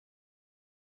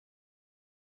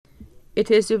It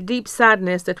is with deep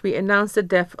sadness that we announce the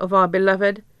death of our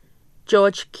beloved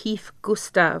George Keith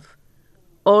Gustave,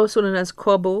 also known as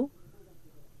Corbeau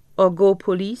or Go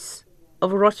Police,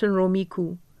 of Rotten Row,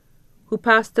 Micoud, who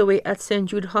passed away at St.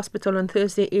 Jude Hospital on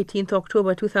Thursday, 18th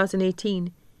October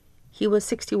 2018. He was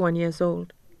 61 years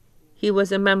old. He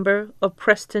was a member of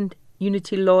Preston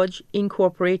Unity Lodge,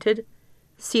 Incorporated,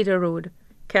 Cedar Road,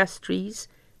 Castries,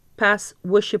 past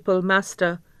worshipful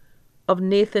master of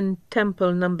Nathan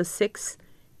Temple No. 6,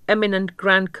 eminent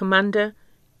Grand Commander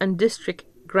and District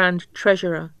Grand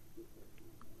Treasurer.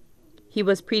 He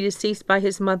was predeceased by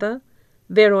his mother,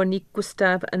 Veronique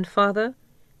Gustave, and father,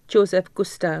 Joseph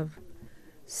Gustave.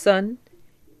 Son,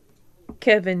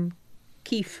 Kevin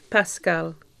Keith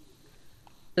Pascal.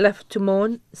 Left to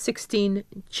mourn 16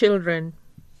 children.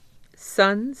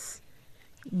 Sons,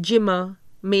 Jimma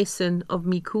Mason of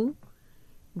Micoud,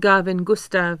 Gavin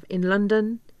Gustave in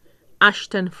London,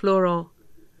 Ashton Flora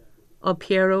of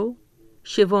Pierrot,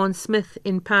 Siobhan Smith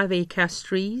in Pave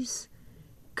Castries,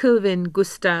 Kelvin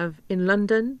Gustave in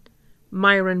London,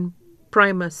 Myron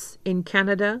Primus in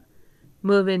Canada,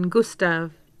 Mervyn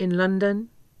Gustave in London,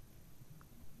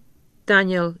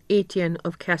 Daniel Etienne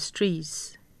of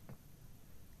Castries.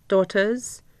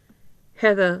 Daughters,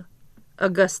 Heather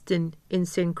Augustine in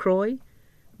St. Croix,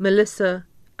 Melissa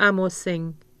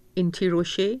Amosing in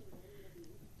Tirocher,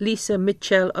 Lisa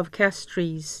Mitchell of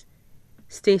Castries,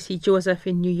 Stacy Joseph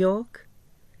in New York,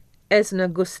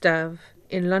 Esna Gustave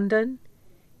in London,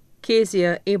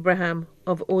 Kezia Abraham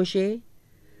of Auger,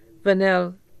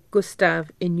 Vanel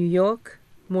Gustave in New York,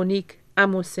 Monique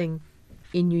Amosing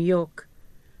in New York.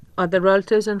 Other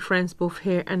relatives and friends both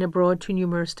here and abroad too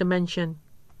numerous to mention.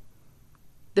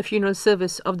 The funeral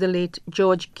service of the late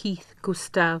George Keith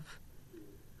Gustave,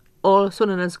 also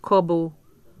known as Corbeau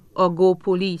or Go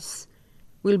Police,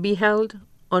 will be held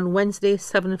on Wednesday,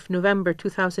 7th November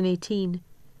 2018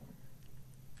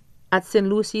 at St.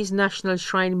 Lucy's National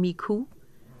Shrine, Micoud,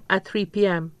 at 3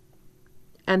 p.m.,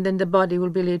 and then the body will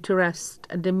be laid to rest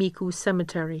at the Micoud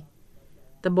Cemetery.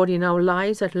 The body now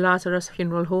lies at Lazarus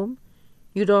Funeral Home,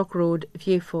 New York Road,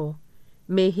 Vieux-Fort.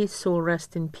 May his soul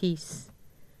rest in peace.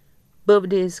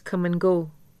 Birthdays come and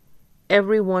go.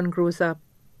 Everyone grows up,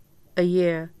 a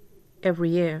year, every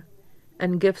year,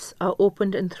 and gifts are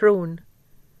opened and thrown.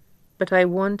 But I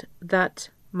want that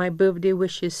my birthday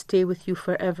wishes stay with you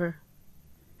forever.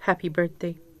 Happy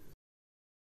birthday.